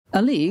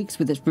Alyx,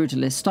 with its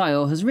brutalist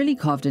style, has really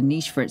carved a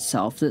niche for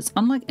itself that's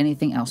unlike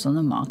anything else on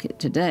the market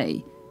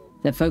today.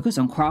 Their focus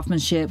on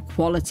craftsmanship,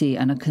 quality,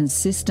 and a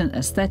consistent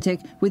aesthetic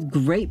with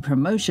great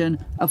promotion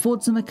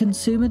affords them a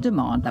consumer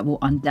demand that will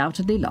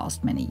undoubtedly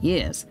last many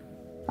years.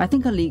 I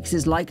think Alyx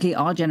is likely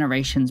our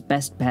generation's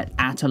best bet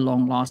at a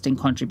long-lasting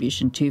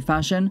contribution to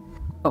fashion.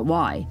 But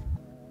why?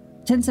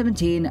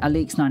 1017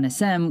 Alyx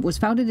 9SM was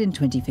founded in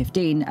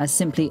 2015 as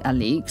simply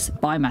Alyx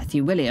by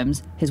Matthew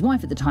Williams, his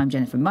wife at the time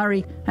Jennifer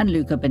Murray, and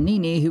Luca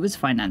Benini, who was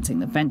financing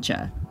the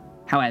venture.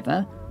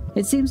 However,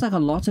 it seems like a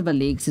lot of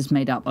Alyx is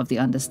made up of the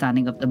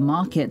understanding of the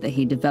market that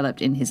he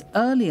developed in his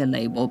earlier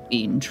label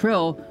Been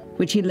Trill,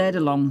 which he led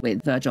along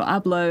with Virgil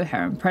Abloh,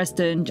 Heron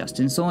Preston,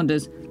 Justin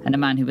Saunders, and a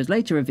man who was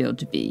later revealed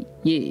to be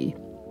Ye.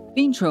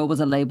 Been Trill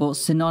was a label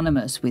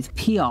synonymous with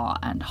PR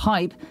and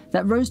hype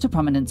that rose to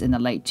prominence in the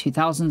late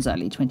 2000s,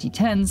 early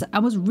 2010s,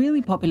 and was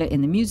really popular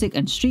in the music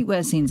and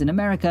streetwear scenes in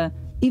America,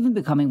 even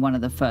becoming one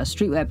of the first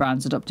streetwear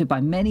brands adopted by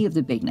many of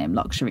the big-name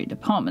luxury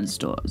department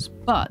stores.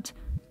 But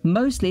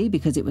mostly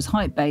because it was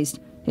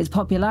hype-based, its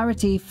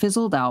popularity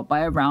fizzled out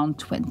by around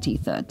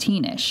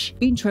 2013-ish.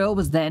 Been Trill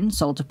was then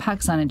sold to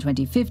PacSun in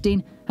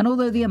 2015, and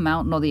although the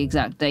amount nor the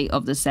exact date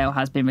of the sale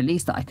has been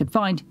released that I could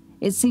find,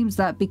 it seems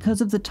that because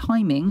of the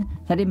timing,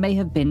 that it may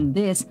have been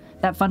this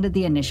that funded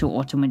the initial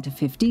Autumn-Winter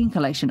 15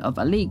 collection of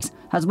Alyx,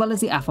 as well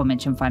as the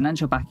aforementioned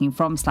financial backing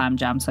from Slam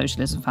Jam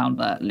Socialism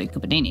founder Luca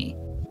Benini.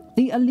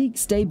 The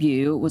Alyx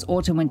debut was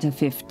Autumn-Winter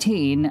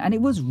 15, and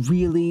it was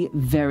really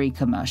very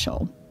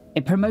commercial.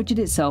 It promoted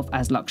itself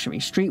as luxury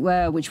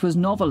streetwear, which was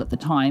novel at the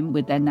time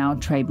with their now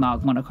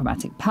trademark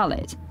monochromatic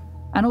palette.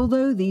 And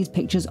although these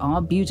pictures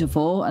are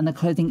beautiful and the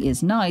clothing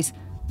is nice,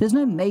 there's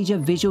no major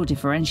visual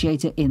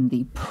differentiator in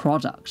the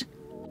product.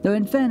 Though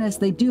in fairness,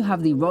 they do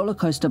have the roller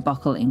coaster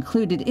buckle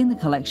included in the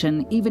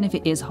collection, even if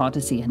it is hard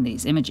to see in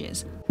these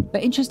images.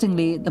 But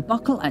interestingly, the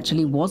buckle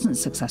actually wasn't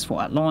successful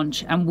at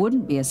launch and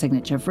wouldn't be a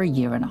signature for a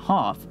year and a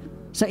half.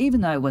 So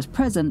even though it was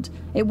present,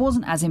 it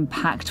wasn't as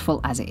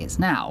impactful as it is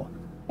now.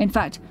 In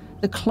fact,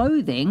 the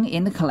clothing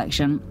in the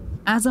collection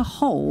as a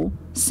whole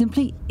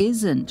simply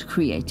isn't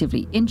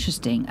creatively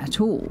interesting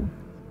at all.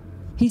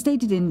 He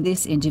stated in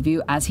this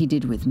interview, as he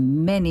did with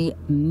many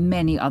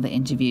other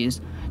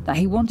interviews, that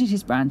he wanted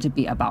his brand to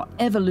be about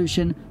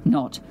evolution,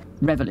 not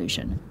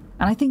revolution.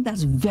 And I think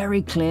that's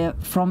very clear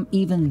from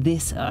even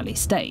this early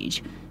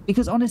stage,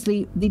 because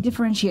honestly, the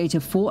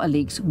differentiator for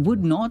Alyx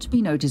would not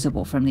be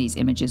noticeable from these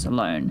images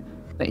alone,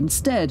 but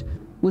instead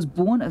was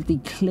born of the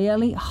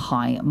clearly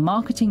high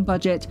marketing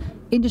budget,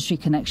 industry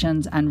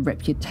connections, and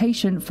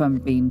reputation from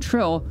Been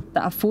Trill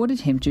that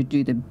afforded him to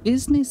do the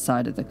business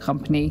side of the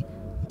company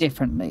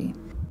differently.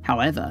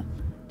 However,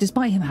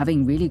 despite him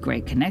having really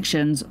great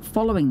connections,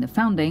 following the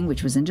founding,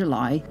 which was in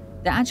July,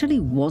 there actually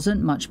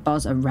wasn't much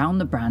buzz around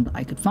the brand that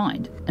I could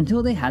find,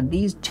 until they had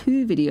these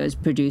two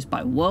videos produced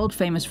by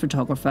world-famous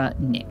photographer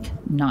Nick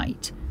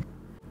Knight.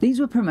 These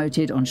were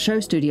promoted on Show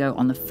Studio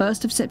on the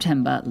 1st of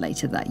September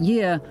later that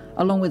year,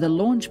 along with a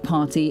launch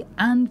party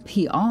and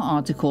PR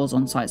articles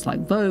on sites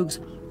like Vogue's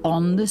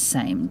on the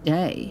same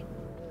day.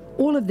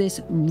 All of this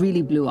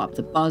really blew up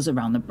the buzz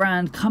around the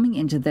brand coming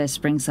into their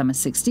Spring-Summer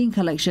 16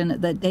 collection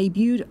that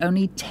debuted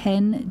only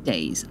 10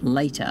 days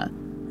later.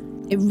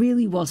 It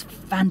really was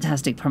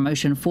fantastic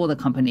promotion for the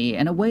company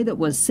in a way that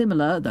was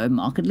similar, though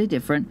markedly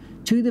different,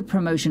 to the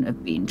promotion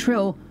of Been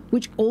Trill,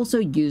 which also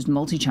used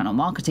multi-channel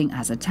marketing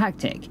as a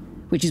tactic,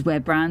 which is where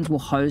brands will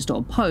host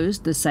or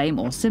post the same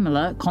or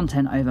similar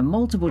content over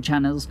multiple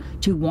channels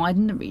to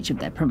widen the reach of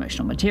their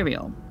promotional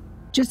material.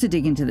 Just to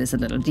dig into this a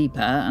little deeper,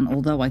 and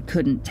although I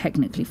couldn't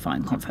technically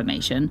find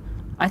confirmation,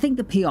 I think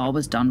the PR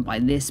was done by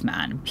this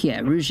man,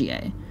 Pierre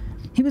Rougier.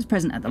 He was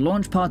present at the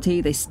launch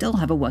party, they still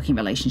have a working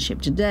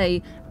relationship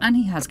today, and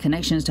he has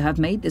connections to have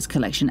made this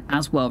collection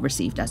as well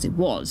received as it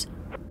was.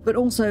 But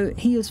also,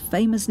 he is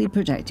famously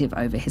protective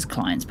over his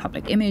client's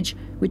public image,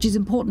 which is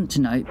important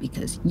to note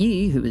because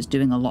Ye, who is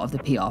doing a lot of the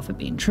PR for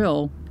Been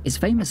Trill, is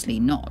famously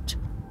not.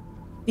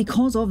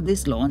 Because of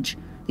this launch,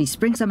 the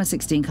Spring-Summer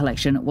 16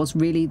 collection was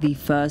really the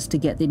first to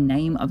get the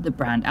name of the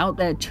brand out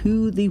there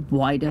to the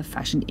wider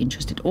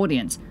fashion-interested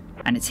audience,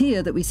 and it's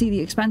here that we see the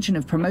expansion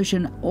of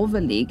promotion of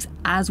Alyx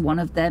as one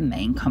of their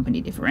main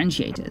company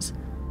differentiators.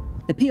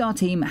 The PR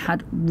team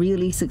had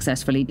really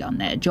successfully done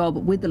their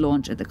job with the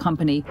launch of the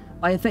company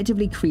by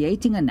effectively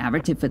creating a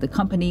narrative for the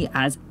company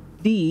as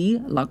the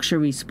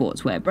luxury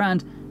sportswear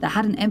brand that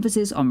had an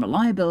emphasis on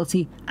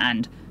reliability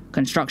and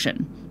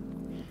construction.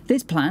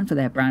 This plan for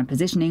their brand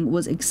positioning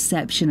was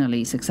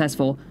exceptionally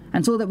successful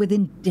and saw that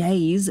within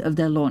days of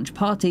their launch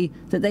party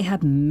that they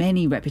had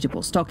many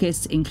reputable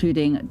stockists,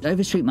 including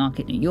Dover Street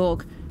Market, New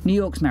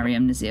York's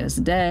Mariam Nazir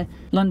Zadeh,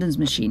 London's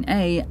Machine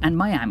A, and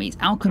Miami's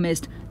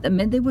Alchemist, that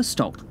meant they were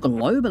stocked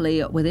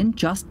globally within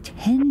just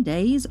 10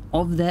 days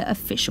of their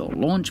official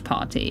launch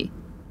party.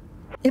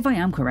 If I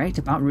am correct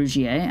about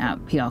Rougier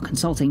at PR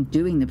Consulting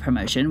doing the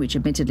promotion, which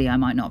admittedly I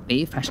might not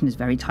be, fashion is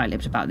very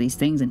tight-lipped about these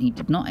things and he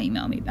did not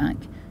email me back,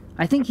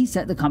 I think he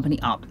set the company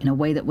up in a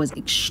way that was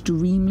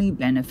extremely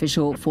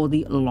beneficial for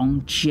the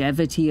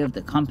longevity of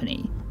the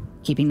company.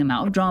 Keeping them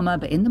out of drama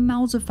but in the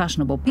mouths of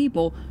fashionable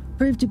people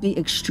proved to be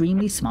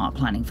extremely smart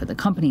planning for the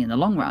company in the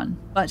long run.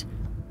 But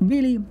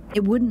really,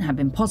 it wouldn't have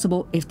been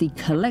possible if the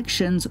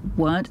collections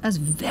weren't as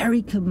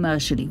very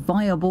commercially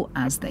viable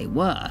as they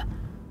were.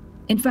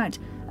 In fact,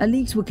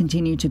 Alyx would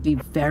continue to be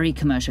very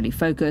commercially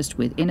focused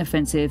with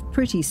inoffensive,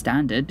 pretty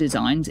standard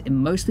designs in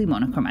mostly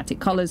monochromatic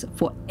colors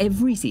for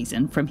every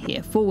season from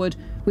here forward,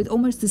 with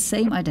almost the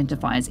same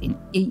identifiers in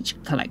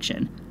each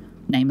collection,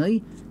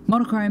 namely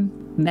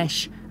monochrome,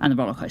 mesh, and the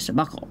roller coaster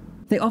buckle.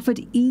 They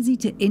offered easy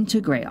to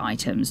integrate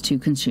items to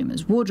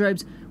consumers'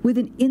 wardrobes with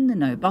an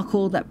in-the-know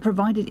buckle that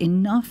provided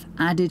enough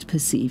added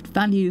perceived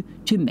value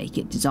to make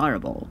it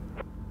desirable.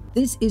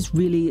 This is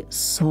really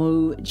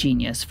so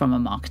genius from a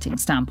marketing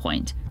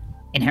standpoint.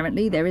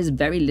 Inherently, there is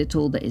very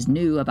little that is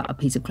new about a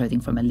piece of clothing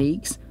from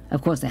Alyx.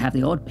 Of course, they have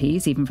the odd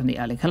piece, even from the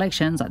early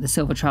collections, like the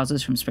silver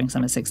trousers from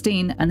Spring/Summer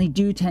 16, and they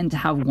do tend to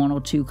have one or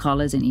two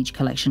colors in each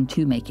collection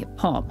to make it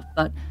pop,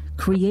 but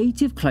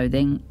creative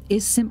clothing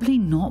is simply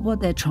not what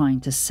they're trying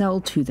to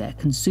sell to their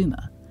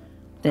consumer.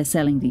 They're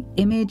selling the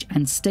image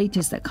and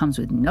status that comes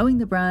with knowing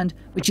the brand,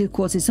 which of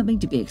course is something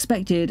to be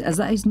expected, as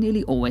that is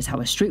nearly always how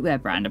a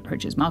streetwear brand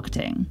approaches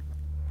marketing.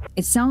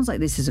 It sounds like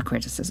this is a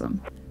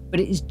criticism, but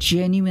it is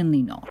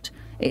genuinely not.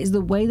 It is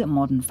the way that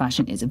modern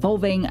fashion is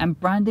evolving, and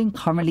branding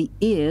currently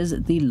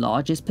is the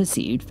largest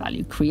perceived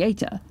value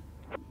creator.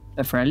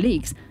 But for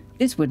Alyx,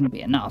 this wouldn't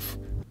be enough.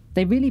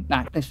 They really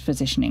backed this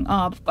positioning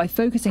up by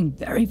focusing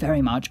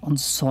very much on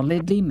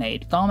solidly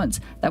made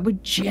garments that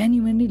would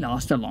genuinely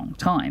last a long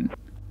time.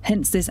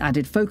 Hence this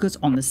added focus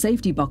on the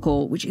safety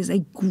buckle, which is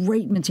a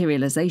great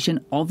materialization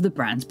of the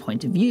brand's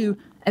point of view,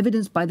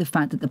 evidenced by the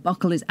fact that the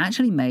buckle is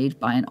actually made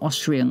by an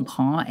Austrian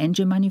car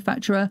engine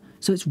manufacturer,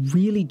 so it's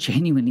really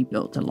genuinely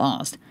built to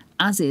last,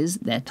 as is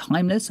their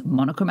timeless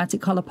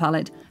monochromatic color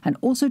palette and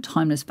also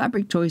timeless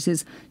fabric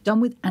choices done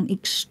with an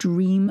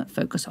extreme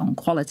focus on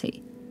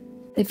quality.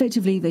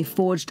 Effectively, they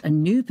forged a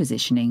new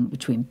positioning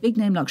between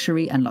big-name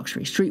luxury and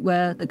luxury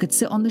streetwear that could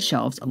sit on the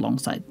shelves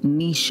alongside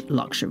niche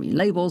luxury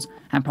labels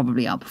and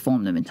probably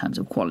outperform them in terms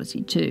of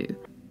quality too.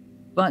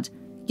 But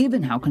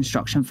given how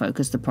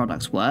construction-focused the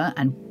products were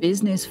and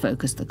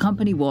business-focused the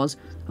company was,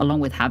 along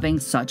with having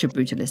such a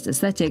brutalist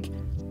aesthetic,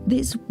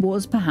 this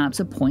was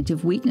perhaps a point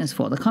of weakness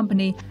for the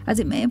company,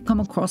 as it may have come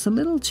across a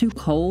little too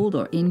cold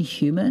or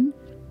inhuman,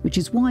 which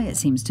is why it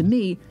seems to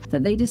me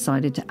that they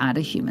decided to add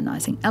a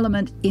humanizing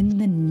element in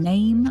the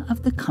name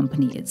of the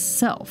company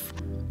itself.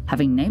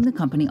 Having named the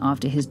company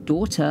after his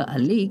daughter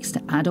Alyx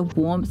to add a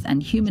warmth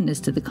and humanness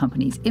to the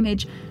company's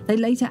image, they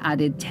later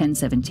added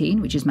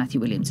 1017, which is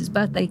Matthew Williams'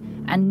 birthday,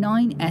 and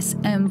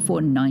 9SM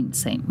for 9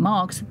 St.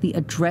 Mark's, the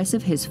address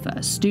of his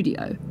first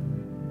studio.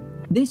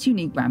 This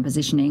unique brand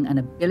positioning and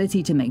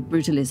ability to make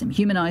brutalism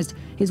humanized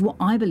is what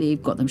I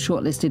believe got them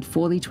shortlisted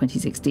for the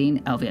 2016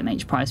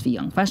 LVMH Prize for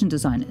Young Fashion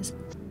Designers.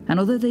 And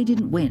although they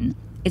didn't win,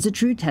 it's a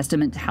true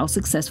testament to how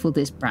successful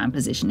this brand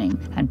positioning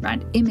and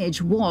brand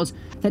image was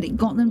that it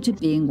got them to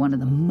being one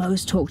of the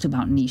most talked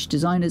about niche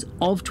designers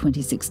of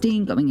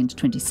 2016 going into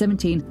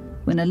 2017,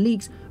 when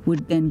Alyx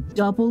would then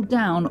double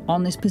down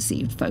on this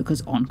perceived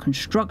focus on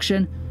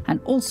construction and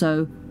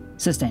also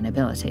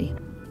sustainability.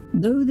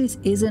 Though this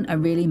isn't a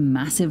really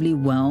massively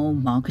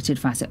well-marketed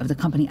facet of the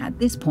company at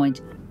this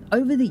point,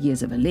 over the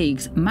years of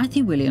Alyx,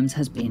 Matthew Williams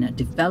has been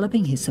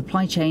developing his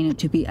supply chain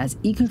to be as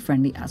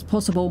eco-friendly as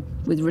possible,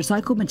 with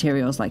recycled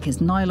materials like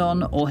his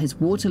nylon or his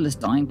waterless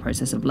dyeing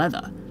process of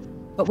leather.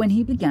 But when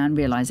he began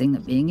realizing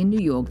that being in New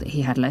York that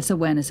he had less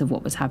awareness of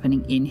what was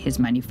happening in his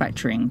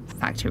manufacturing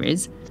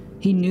factories,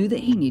 he knew that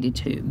he needed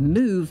to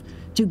move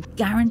to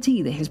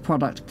guarantee that his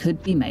product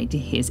could be made to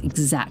his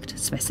exact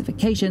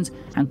specifications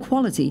and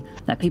quality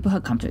that people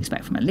had come to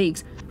expect from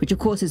Alyx, which of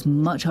course is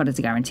much harder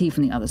to guarantee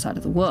from the other side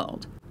of the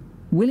world.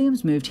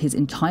 Williams moved his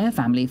entire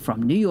family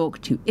from New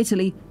York to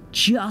Italy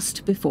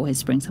just before his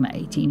Spring/Summer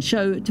 18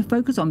 show to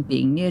focus on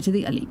being near to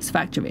the Alyx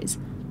factories,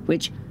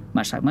 which,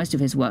 much like most of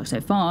his work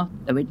so far,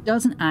 though it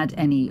doesn't add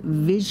any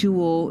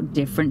visual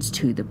difference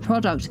to the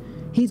product,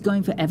 he's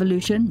going for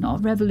evolution,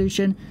 not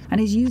revolution, and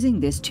is using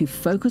this to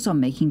focus on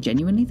making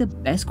genuinely the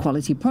best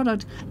quality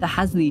product that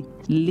has the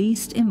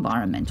least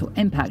environmental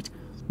impact,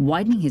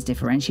 widening his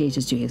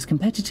differentiators to his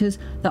competitors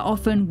that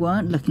often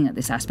weren't looking at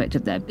this aspect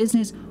of their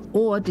business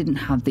or didn't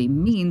have the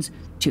means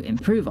to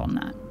improve on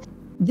that.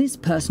 This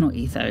personal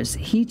ethos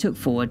he took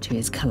forward to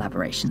his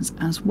collaborations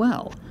as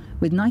well,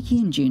 with Nike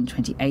in June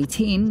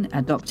 2018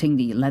 adopting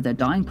the leather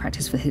dyeing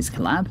practice for his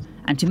collab,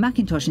 and to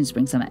Macintosh in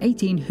Spring/Summer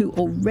 18, who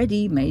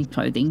already made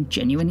clothing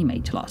genuinely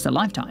made to last a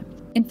lifetime.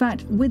 In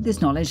fact, with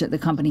this knowledge that the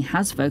company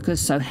has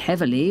focused so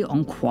heavily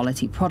on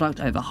quality product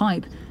over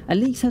hype,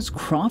 Alyx has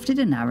crafted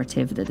a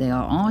narrative that they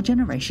are our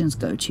generation's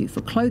go-to for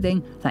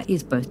clothing that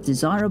is both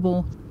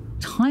desirable,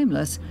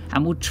 timeless,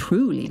 and will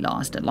truly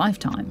last a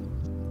lifetime.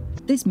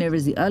 This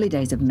mirrors the early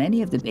days of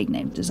many of the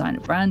big-name designer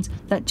brands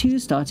that too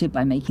started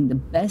by making the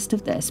best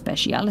of their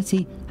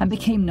speciality and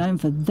became known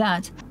for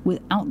that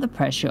without the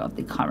pressure of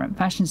the current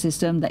fashion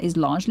system that is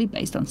largely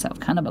based on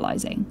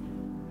self-cannibalizing.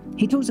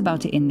 He talks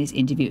about it in this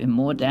interview in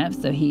more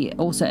depth, though he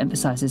also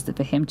emphasizes that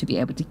for him to be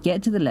able to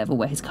get to the level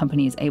where his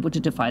company is able to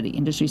defy the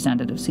industry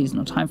standard of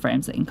seasonal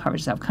timeframes that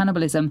encourage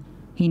self-cannibalism,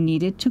 he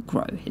needed to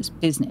grow his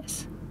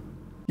business.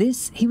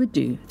 This he would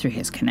do through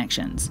his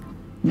connections,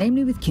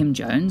 namely with Kim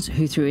Jones,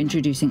 who through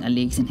introducing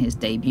Alyx in his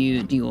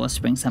debut Dior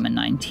Spring/Summer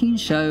 19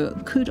 show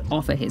could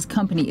offer his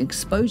company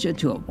exposure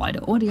to a wider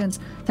audience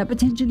that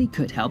potentially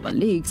could help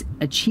Alyx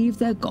achieve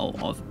their goal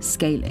of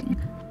scaling.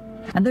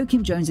 And though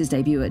Kim Jones'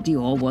 debut at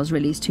Dior was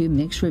released to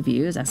mixed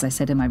reviews, as I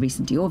said in my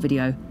recent Dior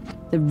video,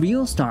 the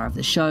real star of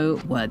the show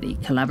were the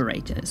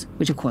collaborators,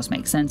 which of course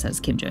makes sense as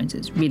Kim Jones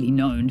is really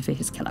known for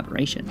his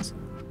collaborations.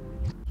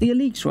 The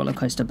Alyx roller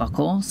coaster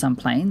buckle, some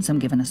plain, some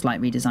given a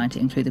slight redesign to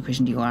include the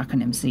Christian Dior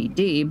acronym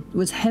CD,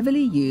 was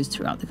heavily used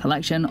throughout the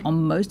collection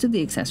on most of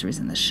the accessories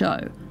in the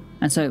show,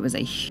 and so it was a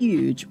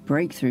huge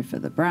breakthrough for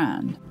the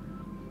brand.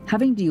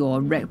 Having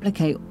Dior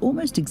replicate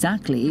almost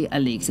exactly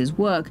Alyx's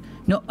work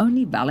not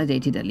only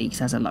validated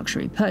Alyx as a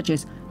luxury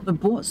purchase, but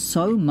brought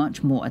so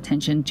much more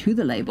attention to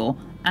the label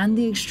and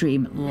the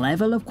extreme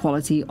level of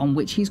quality on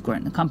which he's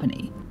grown the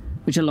company,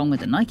 which along with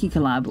the Nike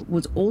collab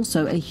was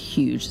also a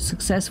huge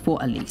success for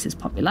Alyx's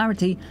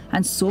popularity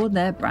and saw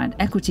their brand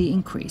equity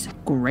increase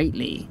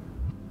greatly.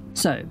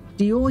 So,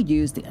 Dior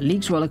used the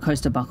Alyx roller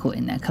coaster buckle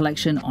in their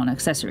collection on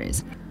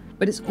accessories.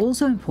 But it's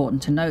also important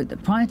to note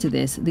that prior to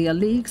this, the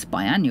Alyx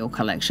biannual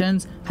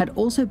collections had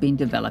also been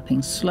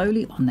developing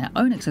slowly on their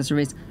own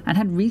accessories and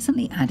had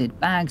recently added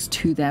bags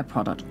to their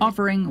product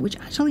offering, which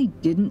actually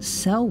didn't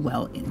sell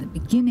well in the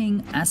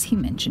beginning, as he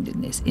mentioned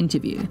in this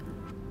interview.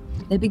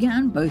 They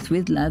began both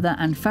with leather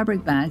and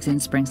fabric bags in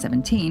Spring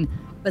 17,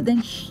 but then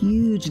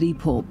hugely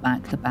pulled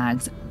back the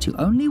bags to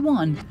only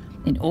one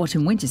in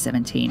Autumn/Winter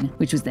 17,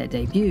 which was their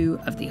debut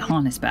of the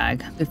harness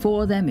bag,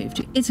 before their move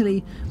to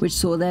Italy, which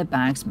saw their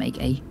bags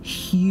make a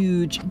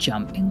huge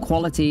jump in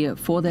quality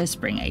for their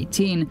Spring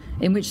 18,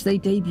 in which they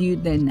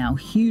debuted their now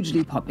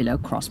hugely popular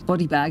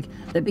crossbody bag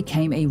that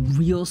became a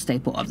real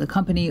staple of the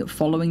company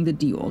following the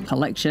Dior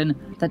collection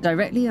that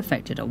directly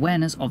affected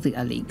awareness of the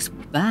Alyx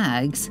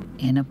bags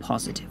in a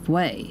positive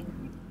way.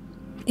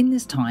 In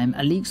this time,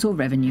 Alyx saw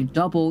revenue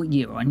double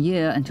year on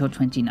year until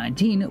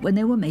 2019, when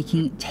they were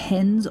making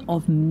tens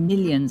of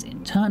millions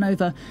in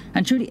turnover,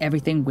 and truly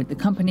everything with the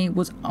company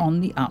was on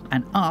the up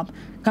and up,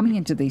 coming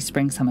into the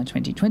Spring/Summer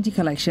 2020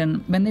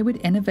 collection when they would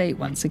innovate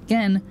once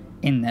again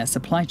in their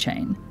supply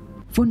chain.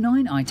 For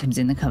 9 items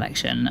in the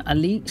collection,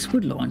 Alyx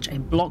would launch a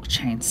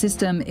blockchain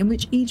system in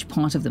which each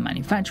part of the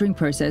manufacturing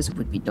process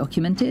would be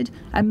documented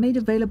and made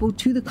available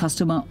to the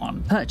customer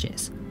on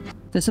purchase.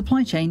 The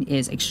supply chain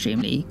is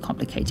extremely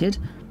complicated,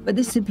 but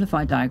this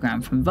simplified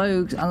diagram from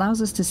Vogue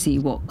allows us to see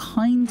what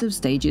kinds of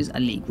stages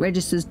Alyx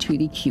registers to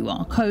the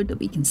QR code that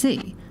we can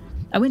see.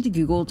 I went to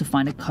Google to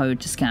find a code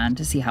to scan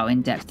to see how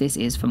in-depth this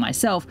is for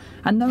myself,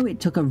 and though it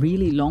took a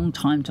really long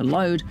time to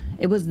load,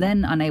 it was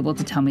then unable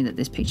to tell me that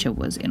this picture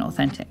was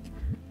inauthentic.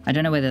 I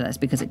don't know whether that's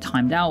because it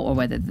timed out or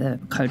whether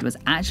the code was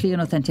actually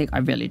inauthentic, I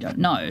really don't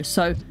know.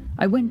 So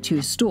I went to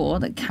a store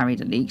that carried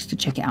Alyx to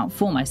check it out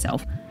for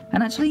myself,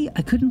 and actually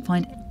I couldn't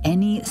find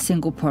any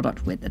single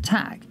product with the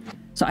tag.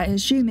 So I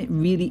assume it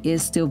really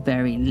is still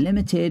very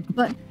limited,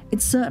 but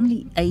it's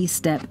certainly a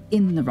step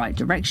in the right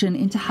direction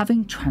into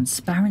having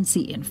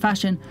transparency in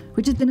fashion,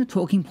 which has been a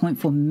talking point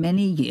for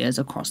many years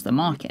across the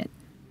market.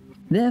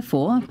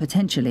 Therefore,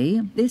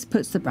 potentially, this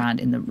puts the brand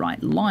in the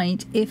right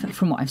light if,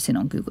 from what I've seen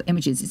on Google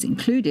Images, is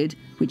included,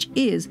 which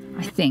is,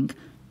 I think,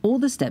 all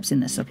the steps in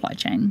the supply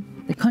chain,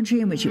 the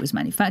country in which it was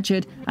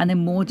manufactured, and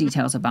then more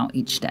details about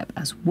each step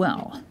as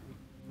well.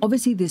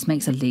 Obviously, this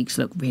makes Alyx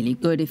look really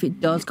good if it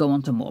does go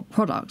onto more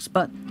products,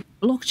 but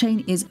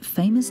blockchain is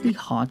famously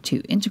hard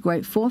to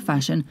integrate for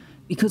fashion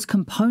because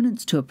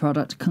components to a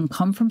product can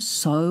come from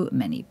so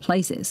many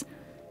places.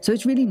 So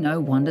it's really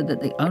no wonder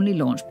that they only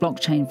launched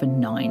blockchain for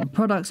 9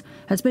 products,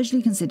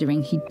 especially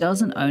considering he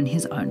doesn't own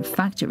his own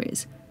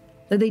factories.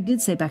 Though they did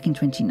say back in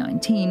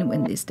 2019,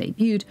 when this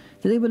debuted,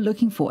 that they were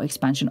looking for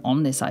expansion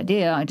on this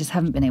idea. I just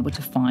haven't been able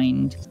to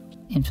find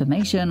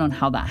information on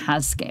how that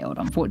has scaled,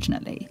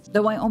 unfortunately.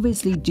 Though I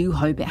obviously do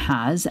hope it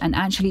has, and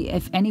actually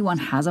if anyone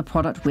has a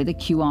product with a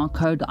QR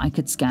code that I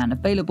could scan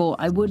available,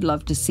 I would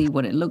love to see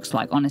what it looks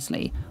like,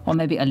 honestly. Or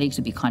maybe Alyx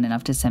would be kind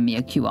enough to send me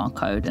a QR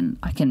code and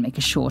I can make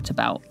a short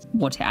about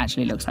what it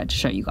actually looks like to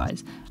show you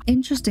guys.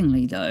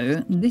 Interestingly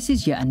though, this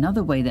is yet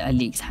another way that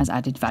Alyx has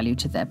added value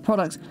to their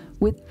products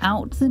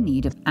without the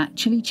need of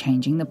actually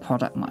changing the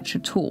product much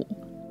at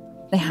all.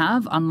 They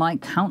have, unlike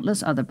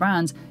countless other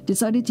brands,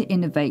 decided to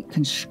innovate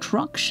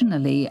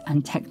constructionally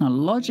and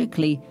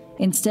technologically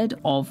instead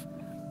of,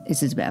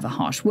 this is a bit of a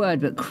harsh word,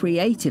 but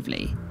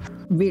creatively.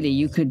 Really,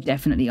 you could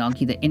definitely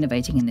argue that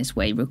innovating in this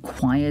way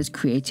requires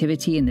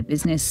creativity in the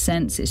business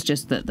sense. It's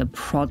just that the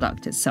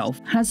product itself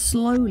has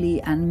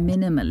slowly and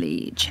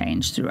minimally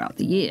changed throughout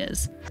the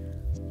years.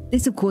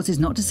 This, of course, is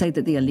not to say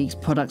that the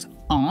Alyx products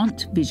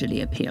aren't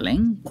visually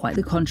appealing. Quite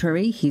the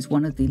contrary, he's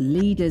one of the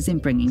leaders in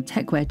bringing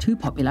techwear to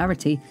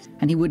popularity,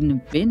 and he wouldn't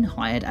have been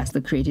hired as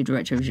the creative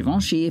director of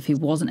Givenchy if he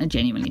wasn't a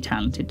genuinely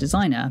talented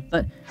designer.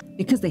 But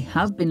because they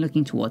have been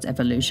looking towards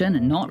evolution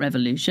and not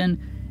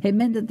revolution, it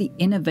meant that the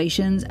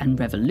innovations and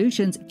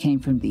revolutions came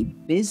from the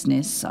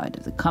business side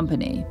of the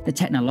company, the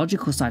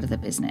technological side of the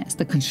business,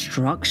 the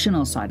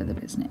constructional side of the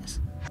business.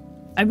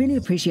 I really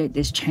appreciate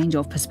this change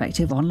of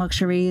perspective on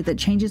luxury that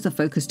changes the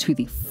focus to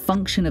the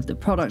function of the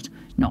product,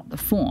 not the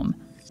form.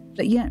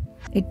 But yet,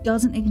 it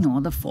doesn't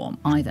ignore the form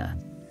either.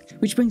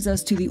 Which brings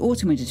us to the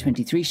Autumn/Winter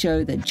 23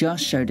 show that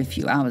just showed a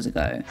few hours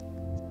ago.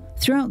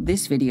 Throughout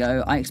this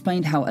video, I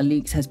explained how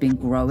Alyx has been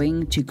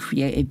growing to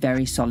create a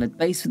very solid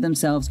base for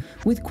themselves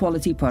with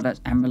quality product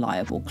and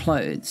reliable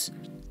clothes.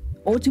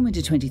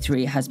 Autumn/Winter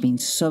 23 has been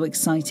so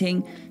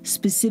exciting,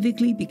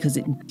 specifically because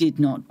it did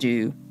not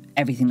do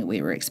everything that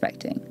we were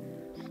expecting.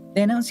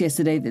 They announced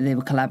yesterday that they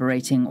were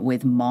collaborating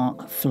with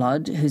Mark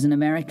Flood, who's an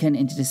American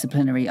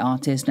interdisciplinary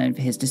artist known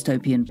for his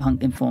dystopian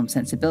punk-informed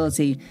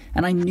sensibility,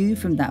 and I knew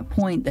from that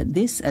point that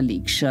this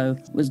Alyx show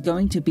was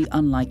going to be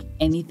unlike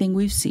anything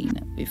we've seen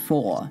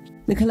before.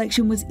 The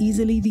collection was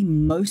easily the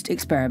most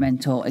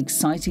experimental,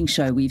 exciting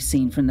show we've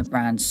seen from the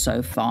brand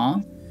so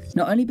far,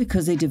 not only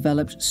because they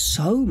developed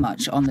so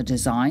much on the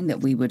design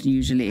that we would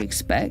usually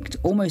expect,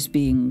 almost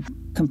being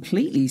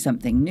completely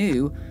something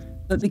new,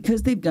 but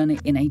because they've done it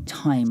in a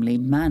timely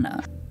manner.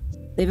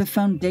 They have a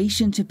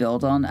foundation to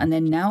build on, and they're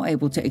now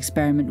able to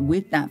experiment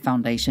with that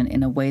foundation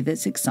in a way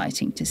that's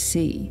exciting to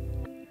see.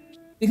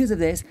 Because of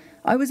this,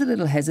 I was a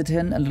little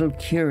hesitant, a little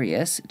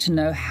curious to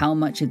know how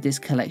much of this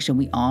collection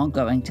we are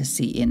going to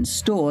see in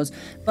stores,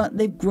 but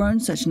they've grown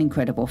such an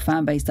incredible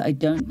fan base that I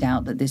don't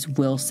doubt that this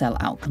will sell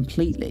out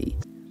completely.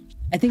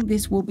 I think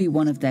this will be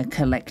one of their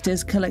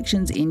collector's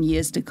collections in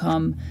years to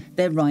come,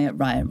 their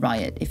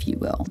riot, if you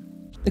will.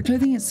 The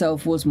clothing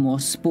itself was more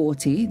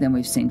sporty than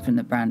we've seen from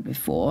the brand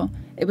before.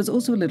 It was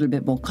also a little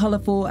bit more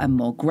colourful and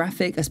more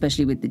graphic,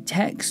 especially with the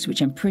text,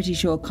 which I'm pretty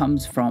sure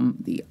comes from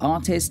the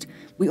artist.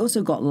 We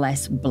also got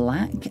less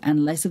black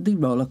and less of the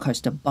roller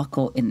coaster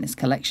buckle in this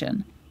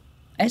collection.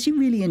 I actually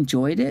really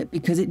enjoyed it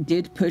because it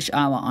did push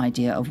our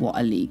idea of what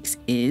Alyx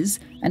is,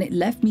 and it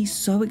left me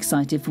so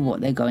excited for what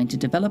they're going to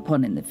develop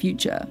on in the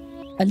future.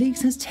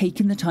 Alyx has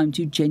taken the time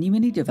to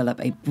genuinely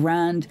develop a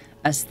brand,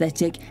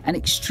 aesthetic, and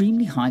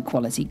extremely high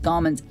quality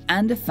garments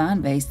and a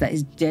fan base that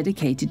is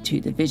dedicated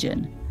to the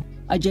vision.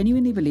 I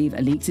genuinely believe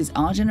Alyx is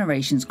our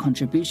generation's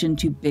contribution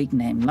to big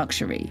name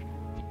luxury.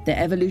 Their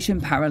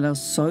evolution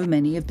parallels so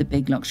many of the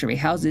big luxury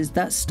houses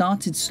that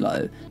started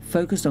slow,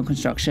 focused on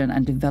construction,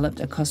 and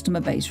developed a customer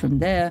base from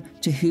there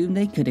to whom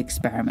they could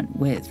experiment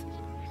with.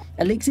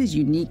 Alyx's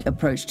unique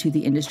approach to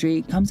the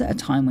industry comes at a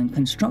time when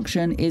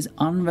construction is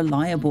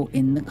unreliable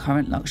in the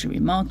current luxury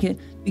market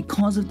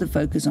because of the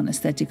focus on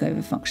aesthetic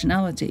over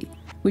functionality,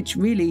 which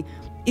really,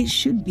 it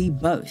should be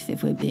both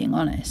if we're being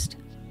honest.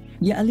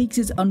 Yet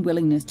Alyx's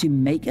unwillingness to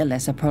make a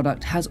lesser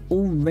product has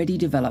already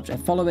developed a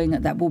following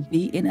that will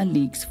be in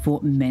Alyx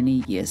for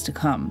many years to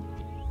come.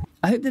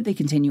 I hope that they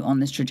continue on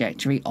this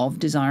trajectory of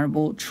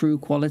desirable, true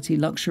quality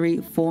luxury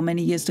for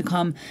many years to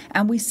come,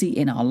 and we see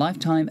in our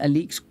lifetime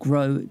Alyx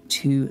grow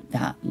to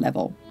that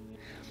level.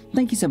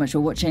 Thank you so much for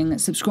watching.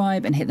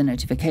 Subscribe and hit the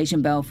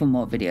notification bell for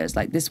more videos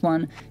like this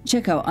one.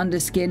 Check out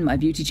Underskin, my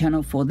beauty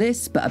channel, for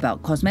this, but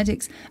about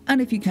cosmetics,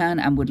 and if you can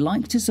and would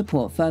like to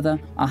support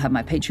further, I'll have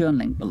my Patreon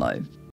link below.